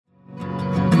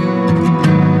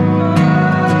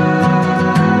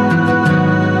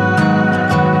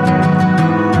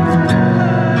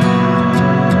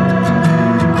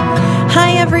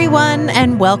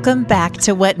welcome back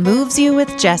to What Moves You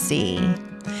with Jessie.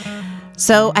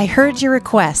 So I heard your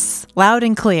requests loud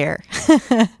and clear.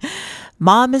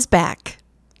 Mom is back.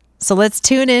 So let's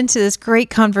tune into this great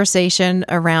conversation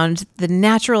around the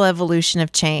natural evolution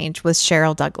of change with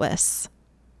Cheryl Douglas.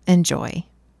 Enjoy.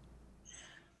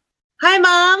 Hi,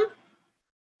 Mom.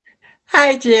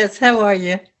 Hi, Jess. How are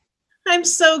you? I'm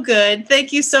so good.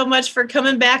 Thank you so much for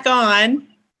coming back on.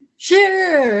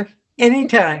 Sure.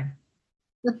 Anytime.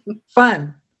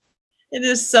 Fun. It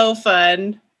is so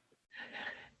fun.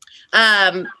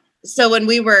 So when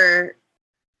we were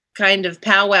kind of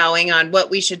powwowing on what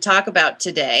we should talk about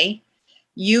today,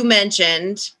 you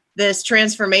mentioned this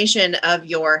transformation of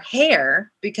your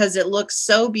hair because it looks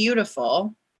so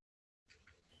beautiful.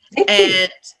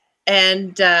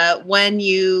 And when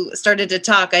you started to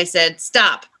talk, I said,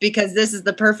 stop, because this is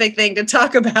the perfect thing to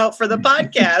talk about for the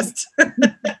podcast.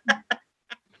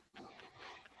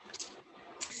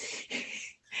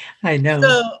 I know.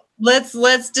 So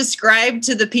let's describe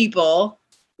to the people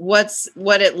what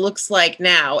it looks like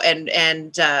now, and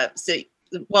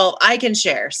well, I can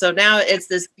share. So now it's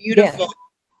this beautiful. Yes.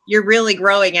 You're really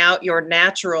growing out your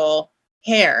natural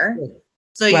hair.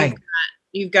 So Right.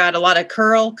 you've got a lot of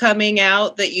curl coming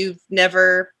out that you've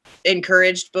never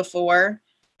encouraged before,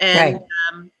 and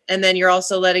Right. And then you're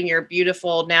also letting your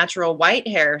beautiful natural white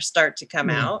hair start to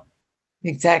come Yeah. out.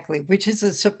 Exactly, which is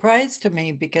a surprise to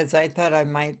me because I thought I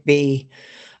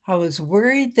was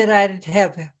worried that I'd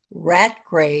have rat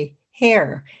gray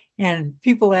hair. And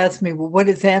people ask me, well, what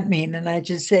does that mean? And I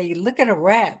just say, look at a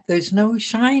rat. There's no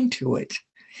shine to it.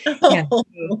 And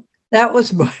that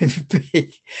was my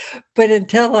big. But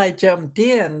until I jumped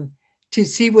in to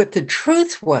see what the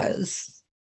truth was,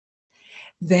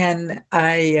 then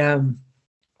I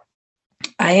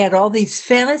had all these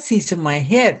fantasies in my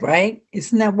head, right?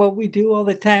 Isn't that what we do all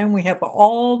the time? We have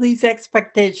all these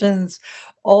expectations,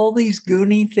 all these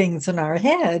goony things in our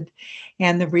head,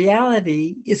 and the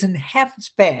reality isn't half as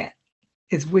bad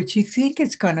as what you think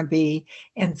it's going to be,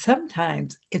 and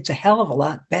sometimes it's a hell of a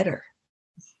lot better.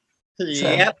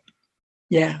 Yep.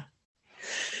 Yeah.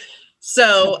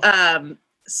 So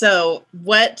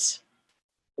what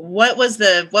was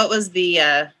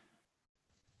the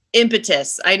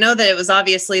impetus? I know that it was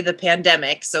obviously the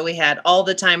pandemic, so we had all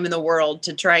the time in the world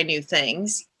to try new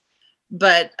things.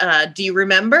 But do you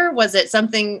remember? Was it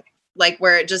something like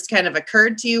where it just kind of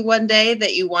occurred to you one day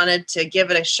that you wanted to give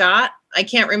it a shot? I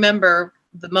can't remember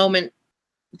the moment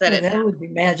that it happened. Would be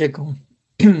magical.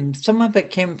 Some of it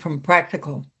came from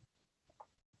practical.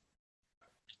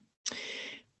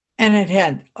 And it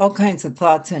had all kinds of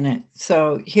thoughts in it.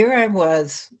 So here I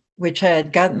was, which I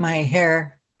had gotten my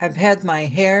hair. I've had my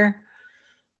hair.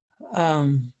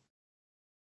 I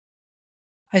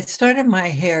started my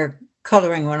hair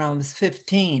coloring when I was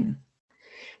 15.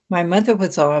 My mother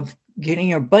was off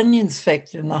getting her bunions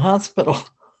fixed in the hospital.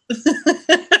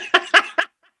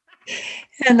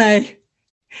 And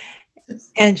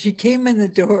she came in the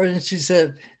door and she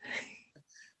said,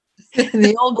 in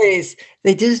the old days,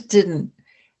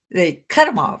 they cut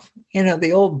them off,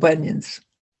 the old bunions,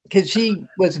 because she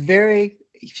was very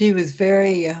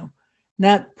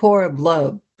not poor of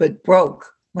love, but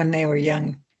broke when they were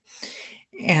young.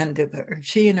 And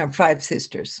she and her 5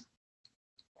 sisters.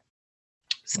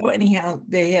 So anyhow,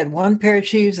 they had one pair of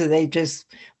shoes and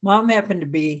Mom happened to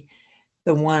be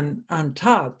the one on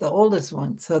top, the oldest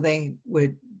one. So they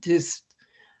would just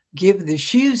give the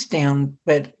shoes down,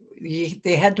 but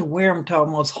they had to wear them to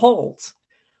almost holes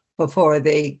before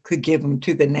they could give them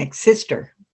to the next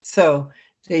sister. So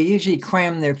they usually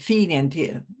crammed their feet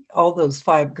into, all those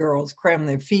 5 girls crammed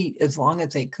their feet as long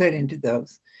as they could into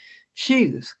those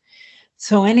shoes.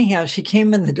 So anyhow, she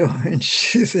came in the door and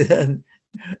she said,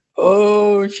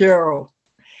 oh, Cheryl,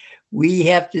 we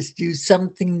have to do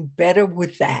something better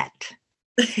with that.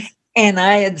 And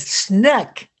I had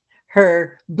snuck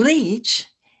her bleach.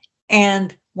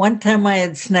 And one time I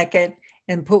had snuck it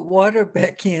and put water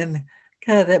back in.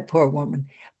 God, that poor woman.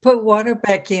 Put water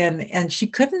back in, and she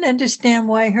couldn't understand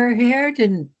why her hair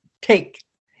didn't take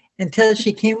until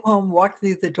she came home, walked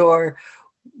through the door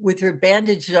with her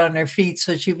bandages on her feet.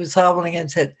 So she was hobbling and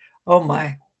said, oh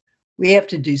my, we have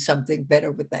to do something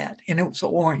better with that. And it was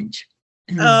orange.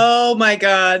 Oh my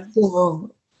God.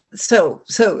 So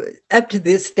up to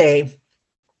this day,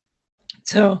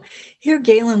 so here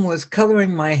Galen was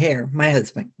coloring my hair, my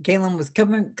husband. Galen was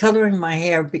coloring my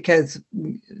hair because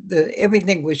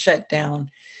everything was shut down.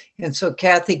 And so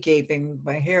Kathy gave him,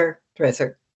 my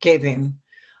hairdresser, gave him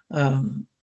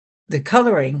the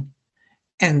coloring,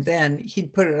 and then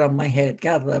he'd put it on my head.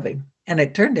 God love him. And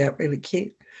it turned out really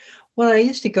cute. Well, I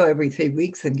used to go every 3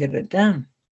 weeks and get it done.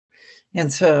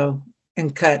 And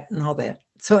and cut and all that.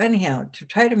 So anyhow, to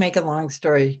try to make a long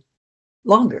story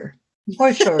longer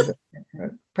or shorter,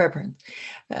 preference,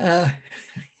 uh,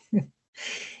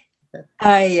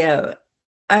 I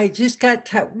just got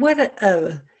what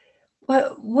a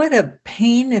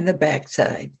pain in the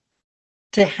backside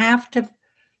to have to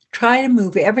try to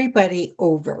move everybody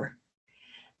over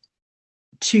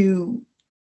to,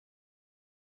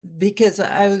 because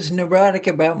I was neurotic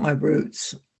about my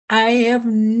roots. I have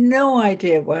no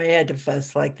idea why I had to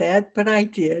fuss like that, but I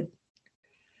did.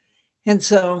 And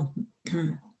so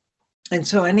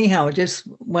anyhow, just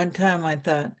one time I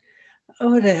thought,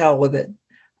 oh, to hell with it.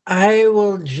 I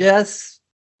will just,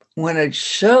 when it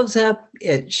shows up,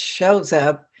 it shows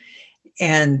up.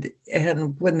 And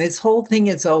when this whole thing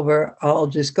is over, I'll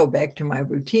just go back to my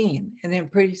routine. And then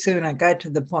pretty soon I got to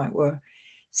the point where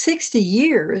 60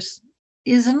 years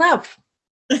is enough.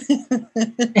 Do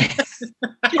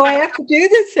I have to do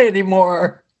this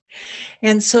anymore?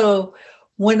 And so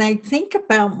when I think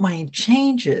about my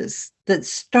changes that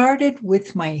started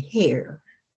with my hair,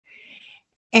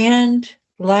 and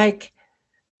like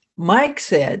Mike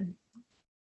said,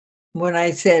 when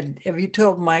I said, have you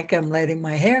told Mike I'm letting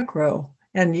my hair grow?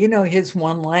 And you know his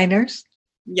one-liners?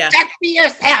 Yeah. Just be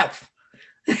yourself.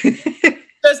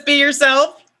 Just be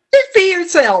yourself. Just be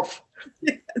yourself.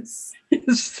 Yes.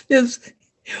 His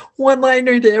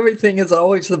one-liner to everything is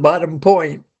always the bottom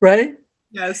point, right?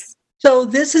 Yes. So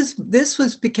this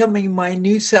was becoming my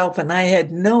new self, and I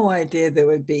had no idea there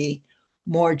would be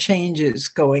more changes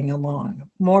going along,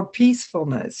 more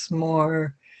peacefulness,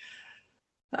 more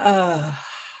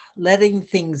letting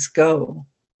things go.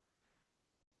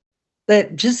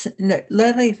 That just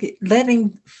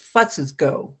letting fusses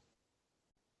go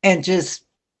and just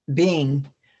being,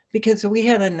 because we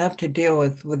had enough to deal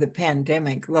with the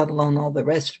pandemic, let alone all the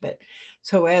rest of it.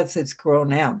 So as it's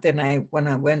grown out, then when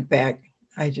I went back,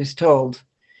 I just told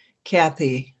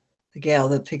Kathy, the gal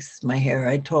that fixes my hair,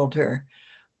 I told her,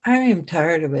 I am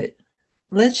tired of it.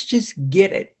 Let's just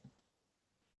get it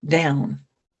down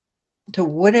to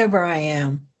whatever I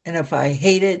am. And if I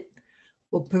hate it,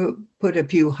 we'll put a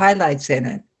few highlights in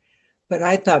it. But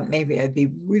I thought maybe I'd be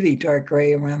really dark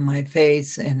gray around my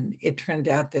face. And it turned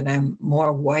out that I'm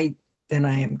more white than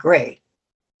I am gray.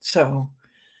 So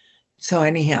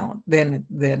anyhow,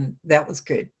 then that was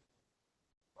good.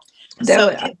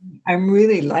 I'm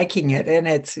really liking it. And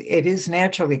it is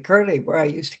naturally curly, where I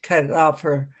used to cut it off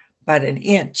for about an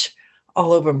inch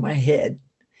all over my head.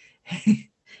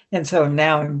 And so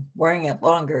now I'm wearing it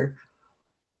longer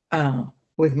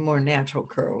with more natural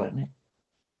curl in it.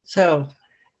 So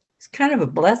it's kind of a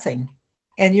blessing.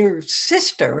 And your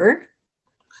sister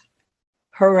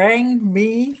harangued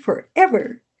me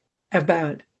forever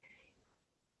about,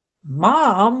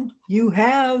 Mom, you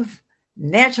have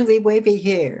naturally wavy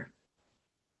hair.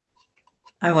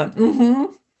 I went,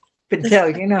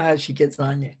 But you know how she gets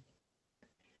on you.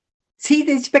 See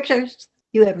these pictures?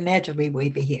 You have naturally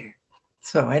wavy hair.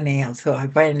 So anyhow, I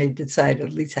finally decided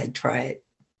at least I'd try it.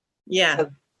 Yeah.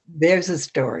 So there's a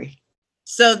story.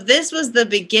 So this was the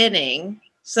beginning.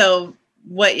 So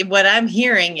what I'm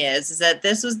hearing is that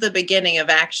this was the beginning of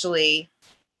actually,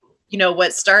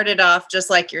 what started off, just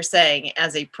like you're saying,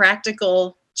 as a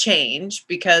practical change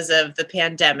because of the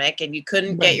pandemic, and you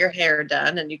couldn't get your hair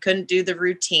done and you couldn't do the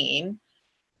routine.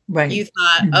 Right. You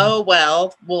thought, oh,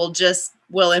 well,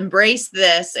 we'll embrace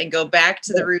this and go back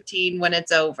to the routine when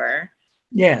it's over.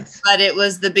 Yes. But it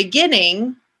was the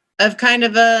beginning of kind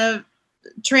of a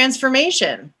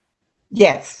transformation.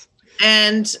 Yes.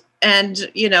 And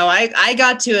I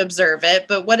got to observe it,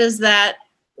 but what is that?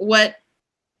 I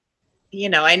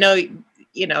know,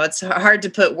 it's hard to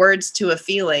put words to a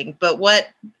feeling, but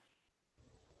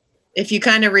if you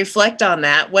kind of reflect on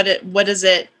that,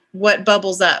 what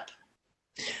bubbles up?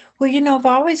 Well, I've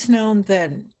always known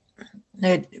that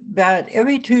about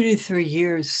every 2 to 3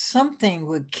 years, something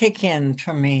would kick in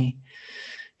for me.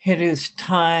 It is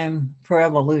time for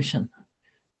evolution.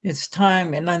 It's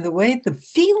time. And on the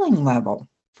feeling level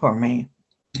for me,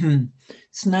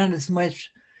 it's not as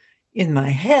much in my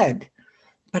head,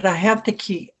 but I have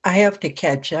to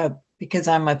catch up, because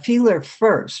I'm a feeler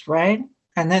first, right?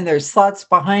 And then there's thoughts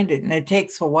behind it. And it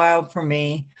takes a while for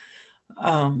me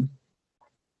to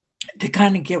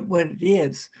kind of get what it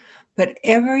is. But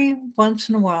every once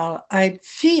in a while, I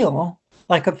feel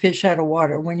like a fish out of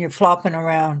water when you're flopping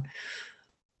around.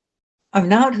 I'm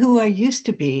not who I used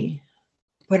to be,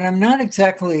 but I'm not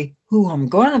exactly who I'm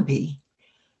going to be.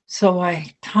 So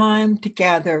I time to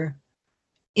gather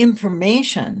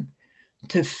information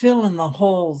to fill in the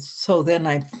holes. So then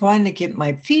I finally get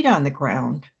my feet on the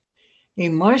ground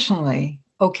emotionally.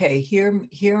 Okay,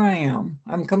 here I am.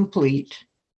 I'm complete.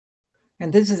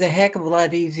 And this is a heck of a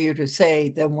lot easier to say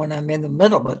than when I'm in the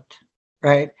middle of it,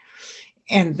 right?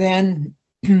 And then,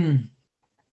 and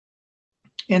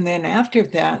then after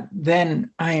that, then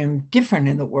I am different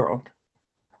in the world.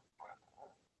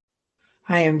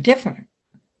 I am different.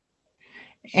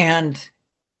 And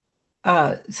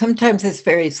sometimes it's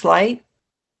very slight.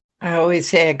 I always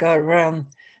say I got around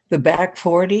the back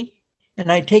 40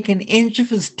 and I take an inch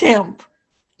of a stamp.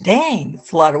 Dang,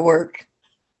 it's a lot of work.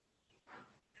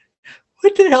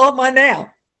 What the hell am I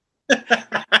now?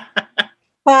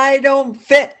 I don't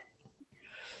fit.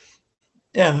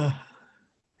 Am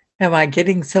I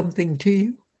getting something to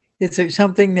you? Is there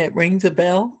something that rings a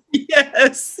bell?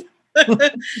 Yes.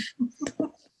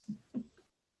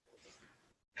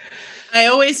 I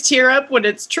always tear up when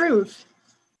it's truth.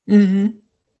 Mm-hmm.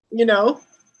 You know?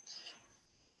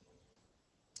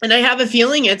 And I have a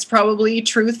feeling it's probably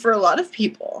truth for a lot of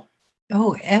people.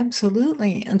 Oh,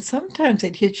 absolutely. And sometimes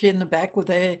it hits you in the back with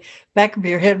a back of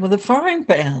your head with a frying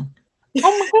pan.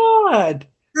 Oh my God.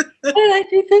 How did I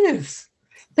do this?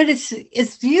 But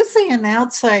it's usually an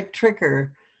outside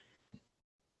trigger.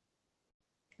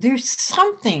 There's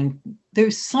something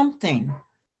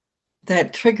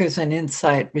that triggers an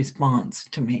inside response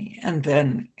to me. And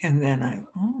then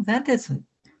that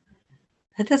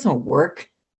doesn't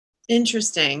work.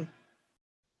 Interesting.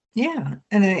 Yeah.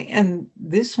 And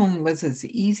this one was as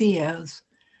easy as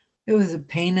it was a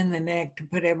pain in the neck to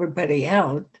put everybody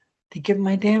out to get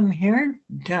my damn hair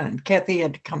done. Kathy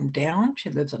had to come down. She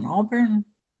lives in Auburn.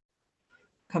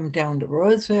 Come down to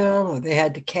Roseville, or they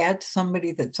had to catch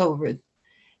somebody that's over.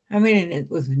 I mean, it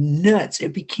was nuts.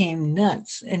 It became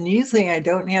nuts. And usually I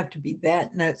don't have to be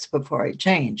that nuts before I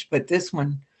change. But this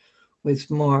one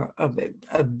was more of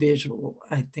a visual,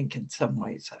 I think, in some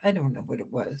ways. I don't know what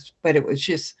it was, but it was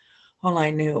just all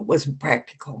I knew. It wasn't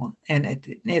practical. And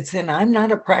I'm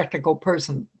not a practical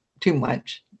person too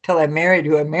much till I married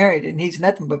who I married, and he's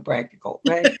nothing but practical,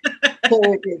 right?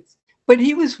 But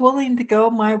he was willing to go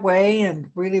my way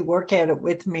and really work at it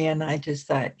with me. And I just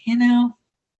thought,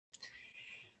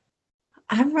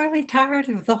 I'm really tired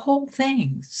of the whole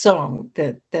thing. So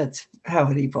that's how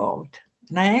it evolved.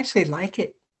 And I actually like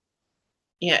it.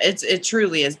 Yeah, it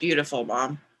truly is beautiful,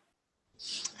 Mom.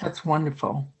 That's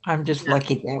wonderful. I'm just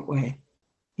lucky that way.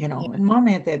 And Mom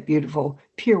had that beautiful,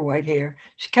 pure white hair.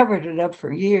 She covered it up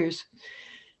for years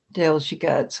till she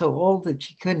got so old that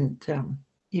she couldn't,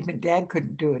 even Dad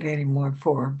couldn't do it anymore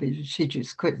for her, because she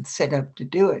just couldn't sit up to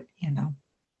do it,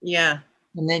 Yeah.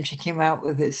 And then she came out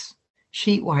with this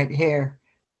sheet white hair.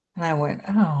 And I went,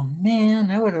 oh, man,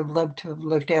 I would have loved to have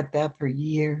looked at that for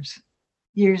years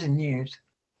and years.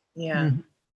 Yeah. Mm-hmm.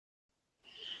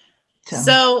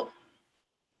 So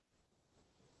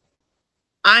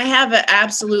I have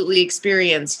absolutely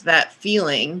experienced that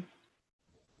feeling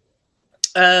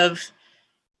of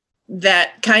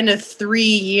that kind of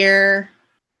 3-year,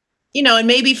 and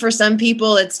maybe for some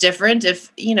people it's different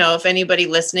if anybody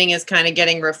listening is kind of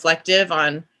getting reflective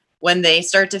on when they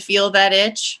start to feel that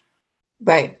itch.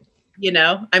 Right.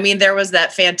 I mean, there was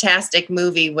that fantastic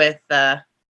movie with,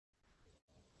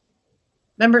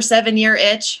 remember 7 Year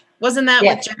Itch? Wasn't that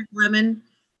with Jack Lemmon?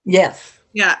 Yes.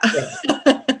 Yeah. Yes.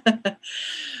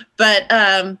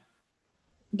 But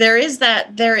there is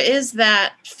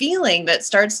that feeling that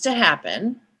starts to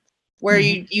happen where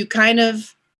you kind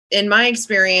of, in my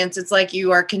experience, it's like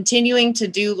you are continuing to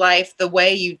do life the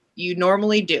way you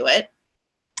normally do it.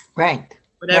 Right.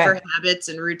 Whatever habits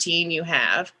and routine you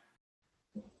have.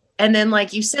 And then,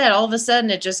 like you said, all of a sudden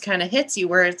it just kind of hits you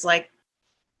where it's like,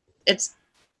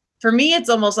 for me, it's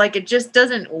almost like it just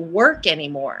doesn't work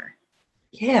anymore.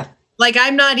 Yeah. Like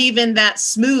I'm not even that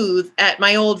smooth at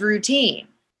my old routine.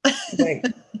 Right.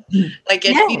 Like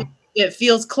it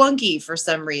feels clunky for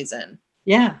some reason.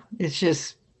 Yeah. It's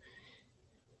just,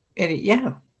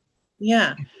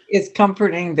 Yeah. It's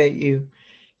comforting that you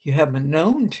have a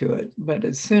known to it, but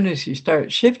as soon as you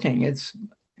start shifting, it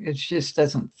just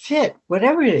doesn't fit,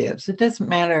 whatever it is. It doesn't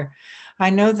matter. I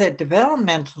know that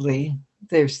developmentally,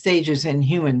 there's stages in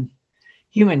human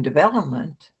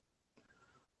development.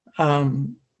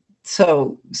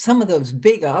 So some of those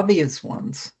big obvious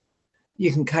ones,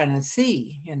 you can kind of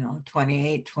see,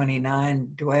 28,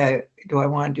 29, do I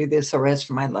want to do this the rest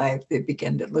of my life? They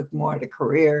begin to look more at a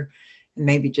career and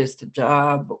maybe just a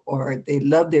job, or they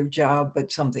love their job,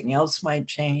 but something else might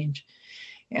change.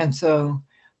 And so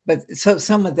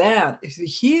some of that is a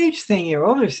huge thing your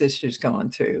older sister's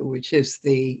going through, which is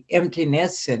the empty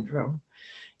nest syndrome.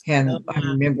 And I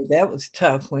remember that was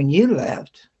tough when you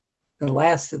left, the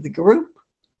last of the group,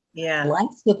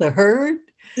 last of the herd.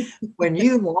 When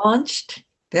you launched,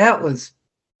 that was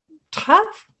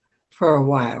tough for a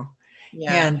while.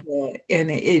 Yeah.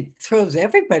 And it throws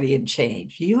everybody in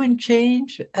change. You in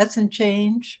change, us in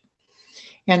change.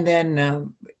 And then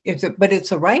but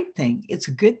it's a right thing. It's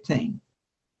a good thing.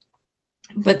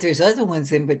 But there's other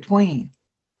ones in between.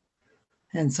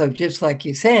 And so just like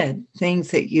you said,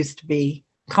 things that used to be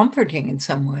comforting in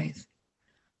some ways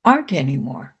aren't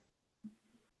anymore.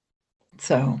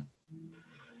 So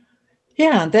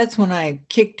yeah, that's when I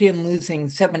kicked in losing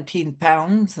 17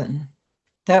 pounds, and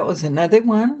that was another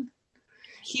one.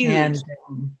 Huge. And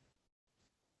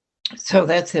so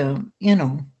that's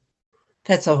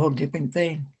that's a whole different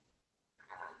thing.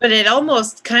 But it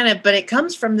almost but it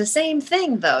comes from the same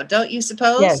thing though, don't you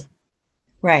suppose? Yes.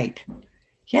 Right.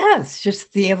 Yeah, it's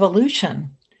just the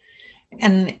evolution.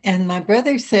 And my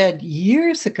brother said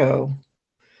years ago,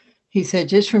 he said,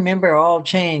 just remember all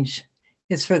change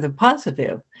is for the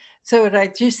positive. So I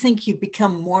just think you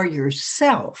become more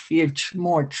yourself. You're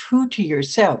more true to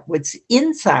yourself. What's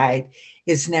inside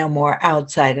is now more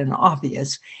outside and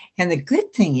obvious. And the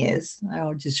good thing is,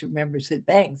 I'll just remember Sid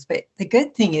Banks, but the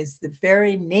good thing is the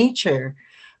very nature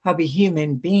of a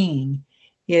human being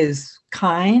is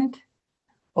kind,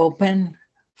 open,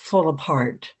 full of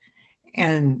heart.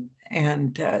 And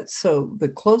so the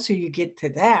closer you get to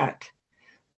that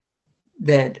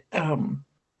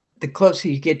the closer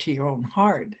you get to your own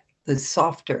heart, the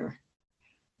softer,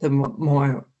 the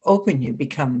more open you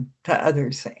become to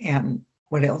others and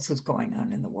what else is going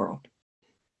on in the world.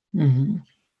 Mm-hmm.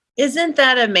 Isn't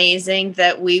that amazing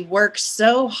that we work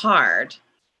so hard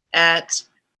at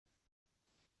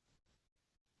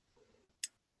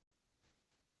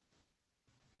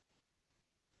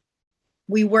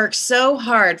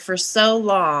for so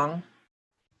long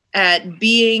at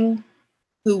being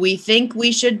who we think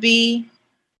we should be.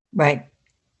 Right.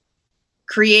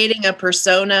 Creating a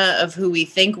persona of who we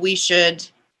think we should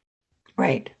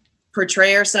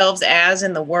portray ourselves as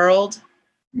in the world.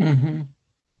 Mm-hmm.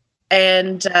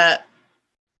 And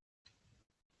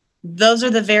those are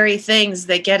the very things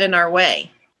that get in our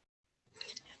way.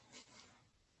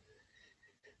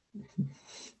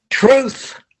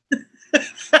 Truth.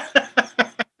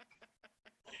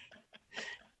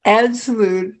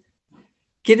 Absolute.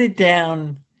 Get it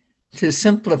down to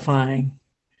simplifying.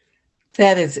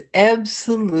 That is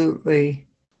absolutely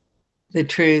the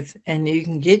truth. And you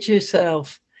can get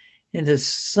yourself into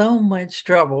so much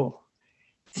trouble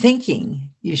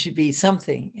thinking you should be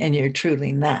something and you're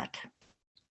truly not.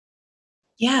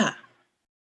 Yeah.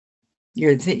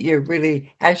 You're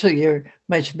really, actually, you're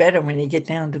much better when you get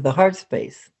down to the heart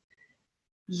space.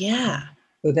 Yeah.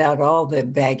 Without all the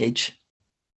baggage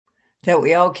that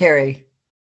we all carry.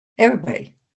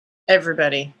 Everybody.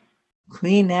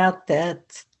 Clean out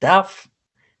that stuff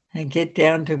and get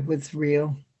down to what's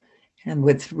real. And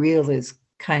what's real is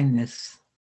kindness.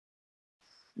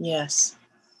 Yes.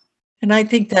 And I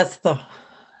think that's the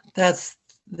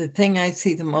thing I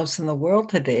see the most in the world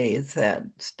today is that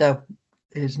stuff.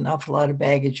 There's an awful lot of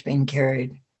baggage being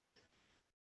carried.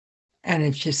 And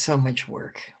it's just so much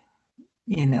work,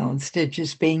 instead of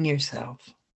just being yourself.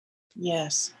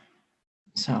 Yes.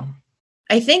 So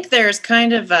I think there's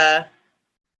kind of a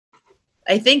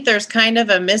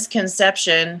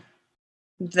misconception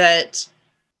that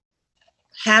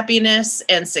happiness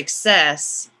and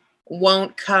success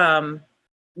won't come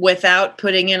without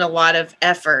putting in a lot of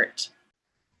effort.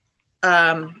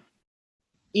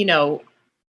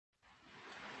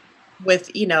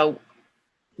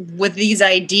 With these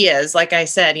ideas, like I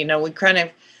said, we kind of,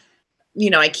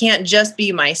 I can't just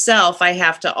be myself. I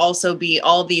have to also be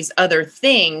all these other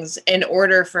things in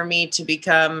order for me to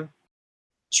become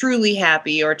truly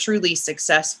happy or truly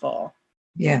successful.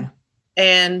 Yeah.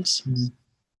 And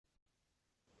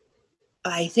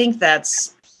I think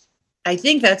that's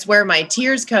where my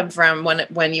tears come from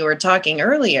when you were talking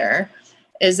earlier,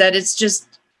 is that it's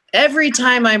just every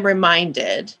time I'm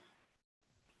reminded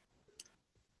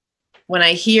when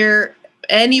I hear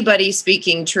anybody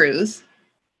speaking truth,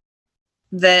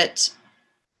 that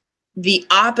the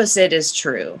opposite is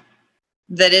true,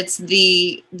 that it's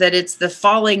the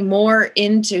falling more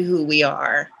into who we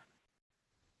are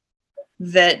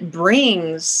that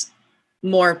brings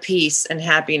more peace and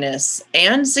happiness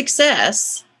and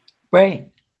success.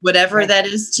 Right. Whatever that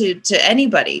is to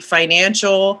anybody,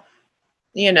 financial,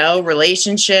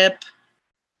 relationship.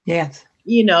 Yes.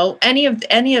 Any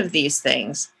of these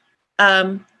things.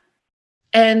 And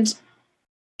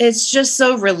it's just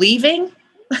so relieving.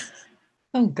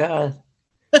 Oh God.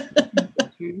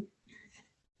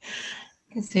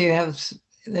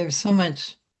 There's so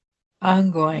much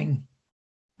ongoing,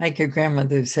 like your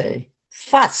grandmother would say,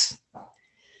 fuss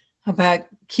about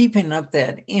keeping up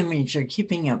that image or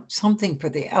keeping up something for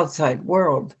the outside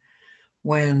world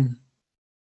when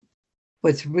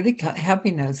what's really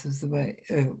happiness is the way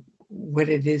what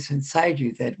it is inside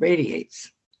you that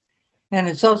radiates. And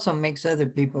it also makes other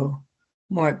people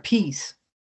more at peace.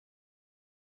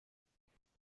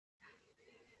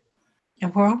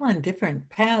 And we're all on different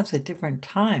paths at different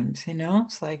times, you know?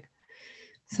 It's like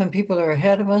some people are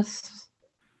ahead of us.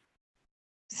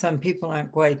 Some people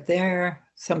aren't quite there.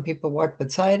 Some people walk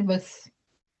beside of us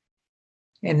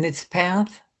in this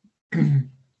path. And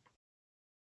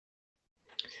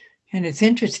it's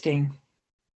interesting.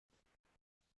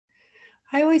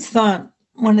 I always thought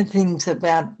one of the things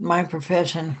about my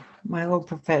profession, my old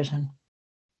profession,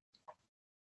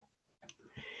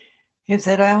 is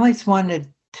that I always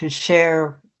wanted to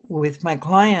share with my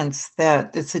clients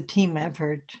that it's a team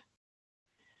effort,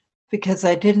 because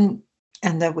I didn't,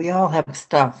 and that we all have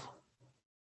stuff.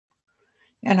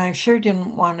 And I sure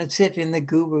didn't want to sit in the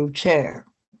guru chair.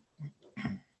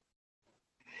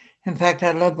 In fact,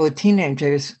 I love with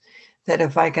teenagers that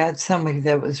if I got somebody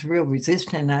that was real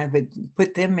resistant, I would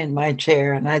put them in my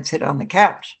chair and I'd sit on the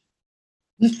couch.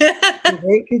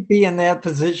 They could be in that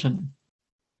position.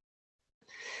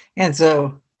 And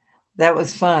so that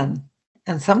was fun.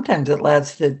 And sometimes it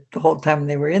lasted the whole time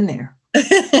they were in there.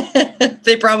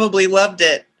 They probably loved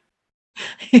it.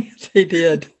 They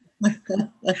did.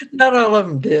 Not all of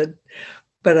them did,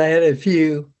 but I had a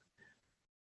few.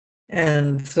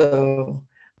 And so,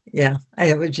 yeah,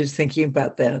 I was just thinking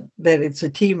about that it's a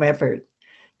team effort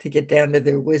to get down to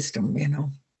their wisdom, you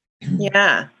know.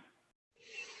 Yeah.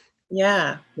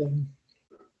 Yeah. So,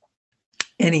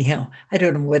 anyhow, I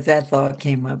don't know what that thought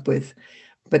came up with,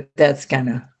 but that's kind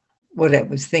of what I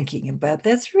was thinking about.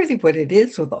 That's really what it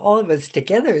is with all of us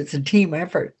together. It's a team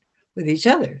effort with each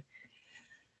other.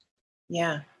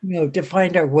 Yeah. You know, to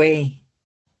find our way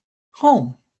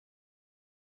home.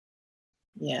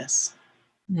 Yes.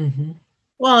 Mm-hmm.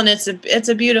 Well, and it's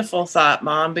a beautiful thought,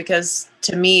 Mom, because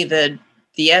to me, the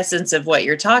essence of what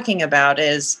you're talking about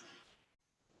is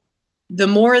the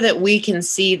more that we can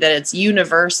see that it's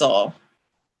universal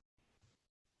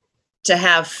to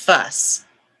have fuss.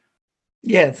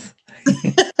 Yes.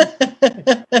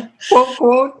 Quote,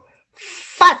 quote,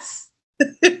 fuss.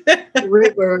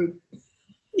 Great word.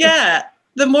 Yeah.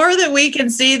 The more that we can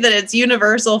see that it's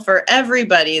universal for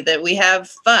everybody, that we have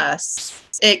fuss,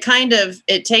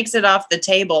 it takes it off the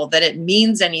table that it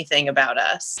means anything about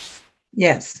us.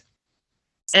 Yes.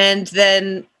 And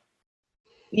then,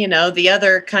 you know, the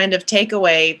other kind of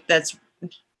takeaway that's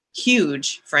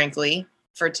huge, frankly,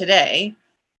 for today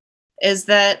is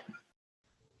that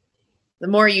the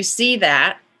more you see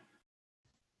that,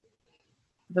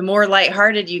 the more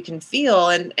lighthearted you can feel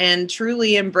and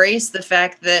truly embrace the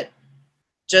fact that,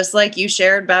 just like you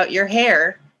shared about your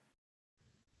hair,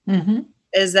 Mm-hmm.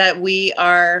 is that we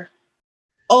are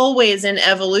always in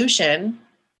evolution.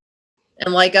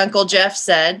 And like Uncle Jeff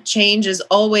said, change is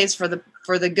always for the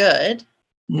good.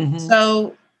 Mm-hmm.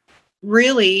 So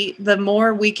really, the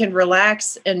more we can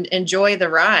relax and enjoy the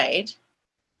ride.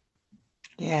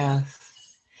 Yes.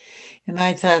 And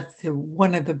I thought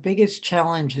one of the biggest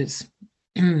challenges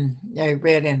I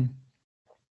read in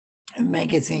a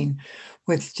magazine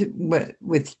with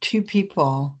two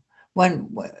people, a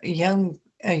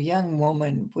young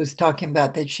woman was talking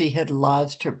about that she had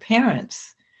lost her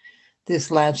parents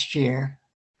this last year.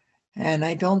 And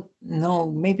I don't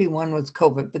know, maybe one was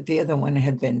COVID, but the other one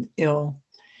had been ill.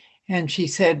 And she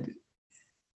said,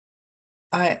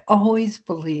 I always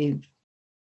believed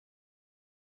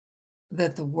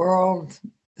that the world,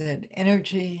 that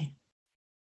energy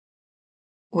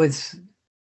was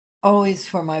always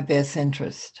for my best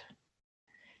interest.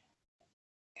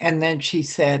 And then she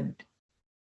said,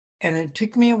 and it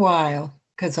took me a while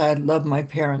because I loved my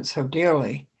parents so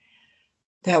dearly,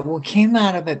 that what came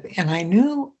out of it, and I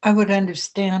knew I would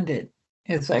understand it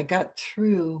as I got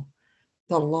through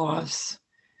the loss,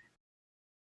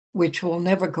 which will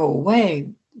never go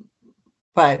away,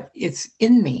 but it's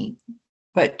in me.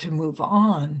 But to move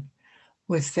on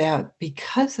was that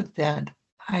because of that,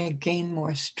 I gained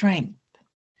more strength.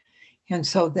 And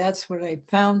so that's what I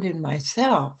found in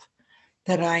myself,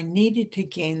 that I needed to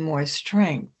gain more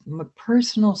strength, my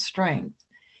personal strength.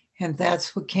 And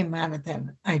that's what came out of that.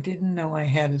 I didn't know I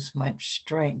had as much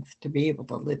strength to be able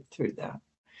to live through that.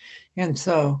 And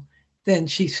so then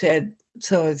she said,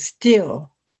 so it's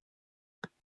still,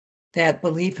 that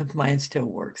belief of mine still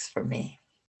works for me.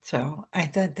 So I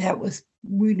thought that was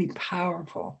really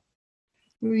powerful,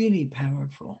 really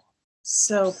powerful.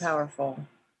 So powerful.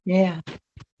 Yeah.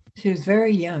 She was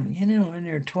very young, in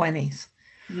her 20s.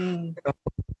 Mm.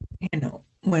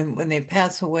 When they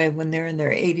pass away, when they're in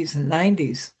their 80s and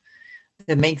 90s,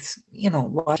 that makes,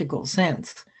 logical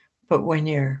sense. but when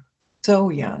you're so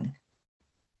young,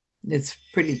 it's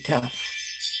pretty tough.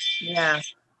 Yeah,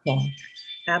 So,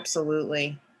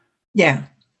 absolutely. yeah.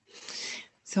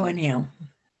 So anyhow.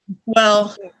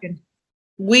 Well,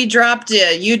 you dropped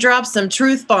some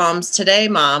truth bombs today,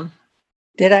 Mom.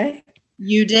 Did I?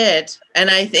 You did. And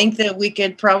I think that we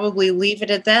could probably leave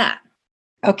it at that.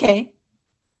 Okay.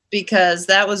 Because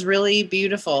that was really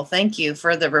beautiful. Thank you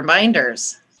for the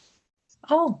reminders.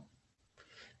 Oh,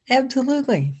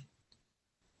 absolutely.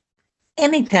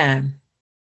 Anytime.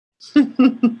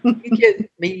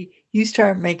 You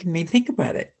start making me think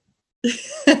about it.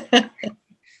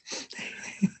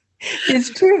 It's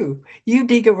true. You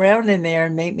dig around in there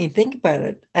and make me think about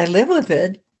it. I live with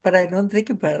it, but I don't think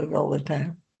about it all the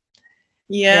time.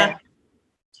 Yeah.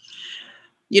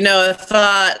 You know, a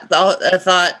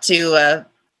thought to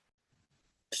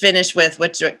finish with,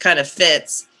 which kind of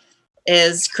fits,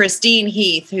 is Christine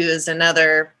Heath, who is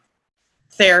another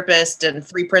therapist and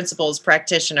Three Principles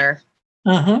practitioner.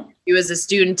 Uh-huh. She was a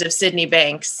student of Sydney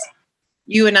Banks.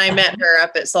 You and I met her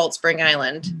up at Salt Spring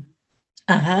Island.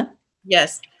 Uh-huh.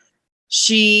 Yes.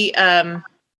 She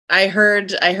I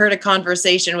heard a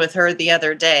conversation with her the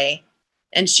other day,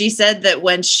 and she said that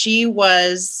when she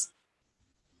was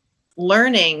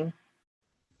learning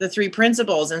the Three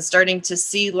Principles and starting to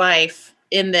see life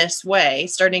in this way,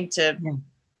 starting to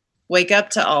wake up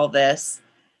to all this,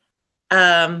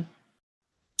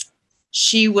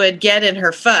 she would get in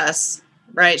her fuss,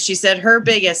 right? She said her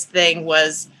biggest thing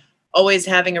was always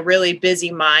having a really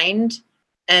busy mind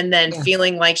and then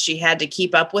feeling like she had to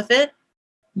keep up with it.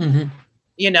 Mm-hmm.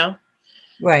 You know?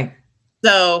 Right.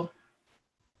 So,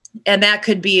 and that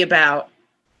could be about,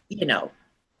 you know,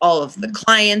 all of the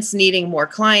clients needing more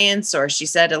clients, or she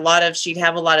said she'd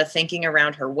have a lot of thinking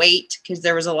around her weight, because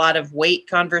there was a lot of weight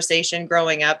conversation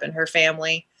growing up in her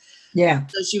family. Yeah.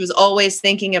 So she was always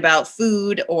thinking about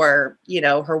food or, you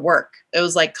know, her work. It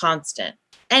was like constant.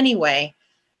 Anyway,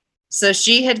 so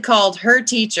she had called her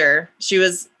teacher. She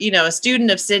was, you know, a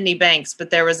student of Sydney Banks, but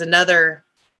there was another,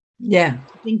 I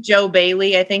think Joe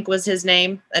Bailey, I think was his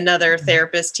name, another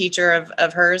therapist teacher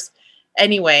of hers.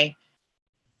 Anyway,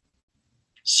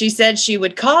 she said she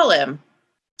would call him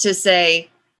to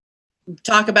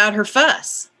talk about her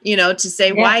fuss, you know, to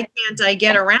say, why can't I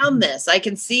get around this? I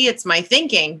can see it's my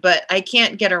thinking, but I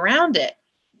can't get around it.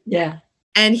 Yeah.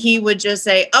 And he would just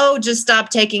say, oh, just stop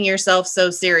taking yourself so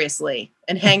seriously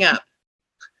and hang up.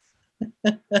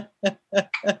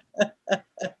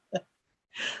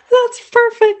 That's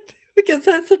perfect, because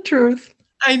that's the truth.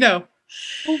 I know.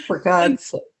 Oh, for God's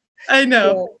sake. I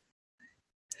know.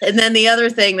 Yeah. And then the other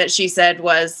thing that she said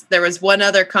was, there was one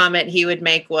other comment he would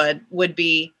make would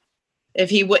be, if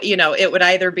he would, you know, it would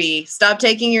either be stop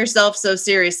taking yourself so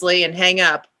seriously and hang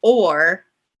up, or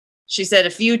she said a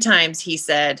few times he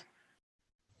said,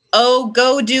 oh,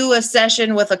 go do a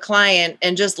session with a client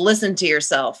and just listen to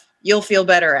yourself. You'll feel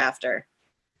better after.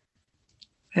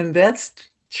 And that's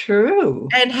true.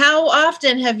 And how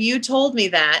often have you told me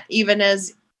that, even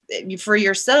as for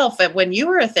yourself when you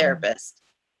were a therapist?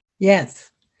 Yes.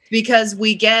 Because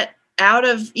we get out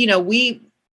of, you know, we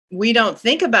don't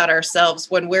think about ourselves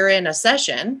when we're in a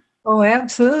session. Oh,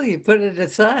 absolutely. You put it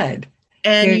aside.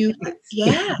 And you put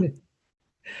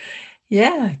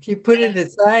it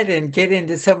aside and get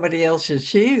into somebody else's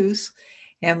shoes.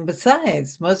 And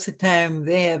besides, most of the time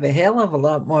they have a hell of a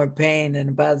lot more pain and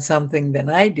about something than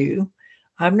I do.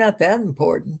 I'm not that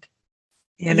important,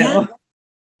 you know?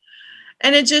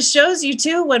 And it just shows you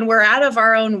too, when we're out of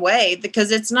our own way, because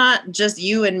it's not just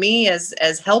you and me as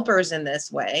helpers in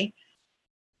this way.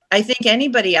 I think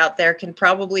anybody out there can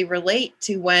probably relate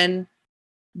to when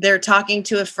they're talking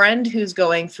to a friend who's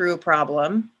going through a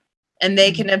problem, and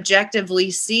they can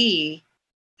objectively see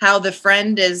how the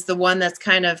friend is the one that's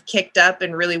kind of kicked up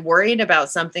and really worried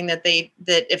about something that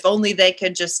if only they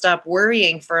could just stop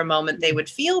worrying for a moment, they would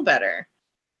feel better.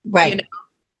 Right. You know?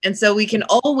 And so we can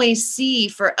always see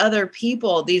for other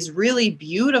people these really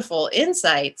beautiful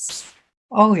insights.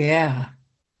 Oh, yeah.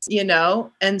 You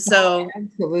know, and so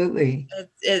absolutely,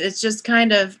 it's just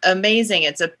kind of amazing.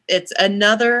 It's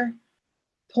another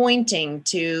pointing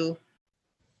to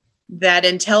that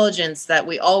intelligence that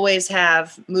we always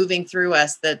have moving through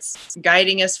us, that's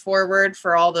guiding us forward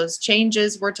for all those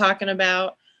changes we're talking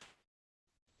about,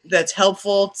 that's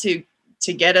helpful to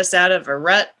get us out of a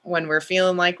rut when we're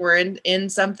feeling like we're in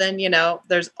something. You know,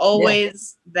 there's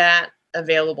always that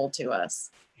available to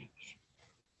us.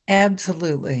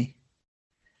 Absolutely.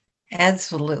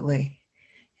 It's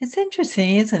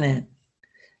interesting, isn't it?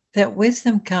 That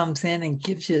wisdom comes in and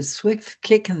gives you a swift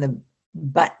kick in the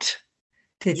butt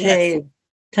to say it's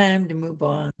time to move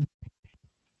on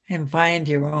and find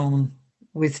your own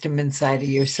wisdom inside of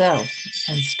yourself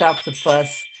and stop the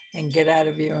fuss and get out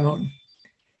of your own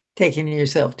taking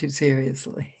yourself too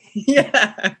seriously.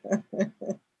 Yeah.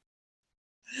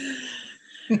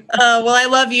 Well, I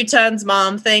love you tons,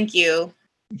 Mom. Thank you.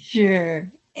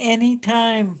 Sure.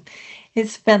 Anytime.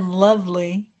 It's been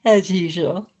lovely, as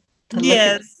usual, to look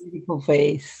at Yes. your beautiful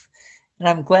face. And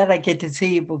I'm glad I get to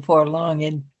see you before long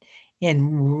in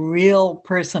real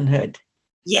personhood.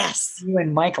 Yes. You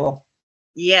and Michael.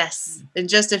 Yes. In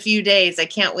just a few days. I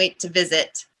can't wait to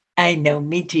visit. I know,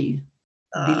 me too.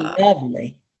 It'll be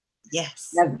lovely. Yes.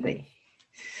 Lovely.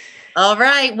 All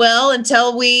right. Well,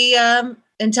 until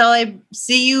I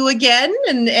see you again,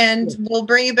 and we'll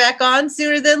bring you back on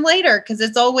sooner than later, because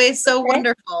it's always so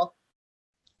wonderful.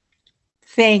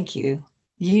 Thank you.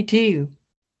 You too.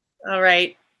 All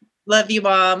right. Love you,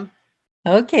 Mom.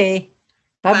 Okay.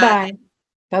 Bye-bye.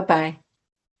 Bye-bye.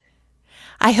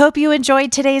 I hope you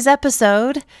enjoyed today's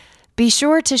episode. Be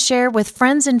sure to share with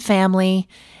friends and family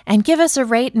and give us a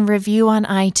rate and review on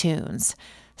iTunes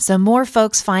so more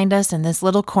folks find us in this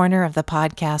little corner of the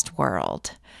podcast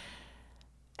world.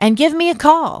 And give me a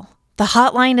call. The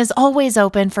hotline is always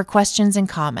open for questions and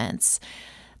comments.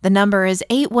 The number is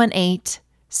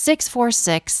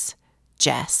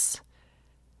 818-646-JESS.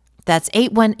 That's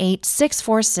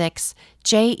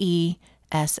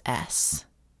 818-646-JESS.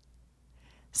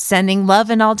 Sending love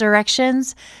in all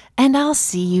directions, and I'll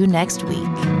see you next week.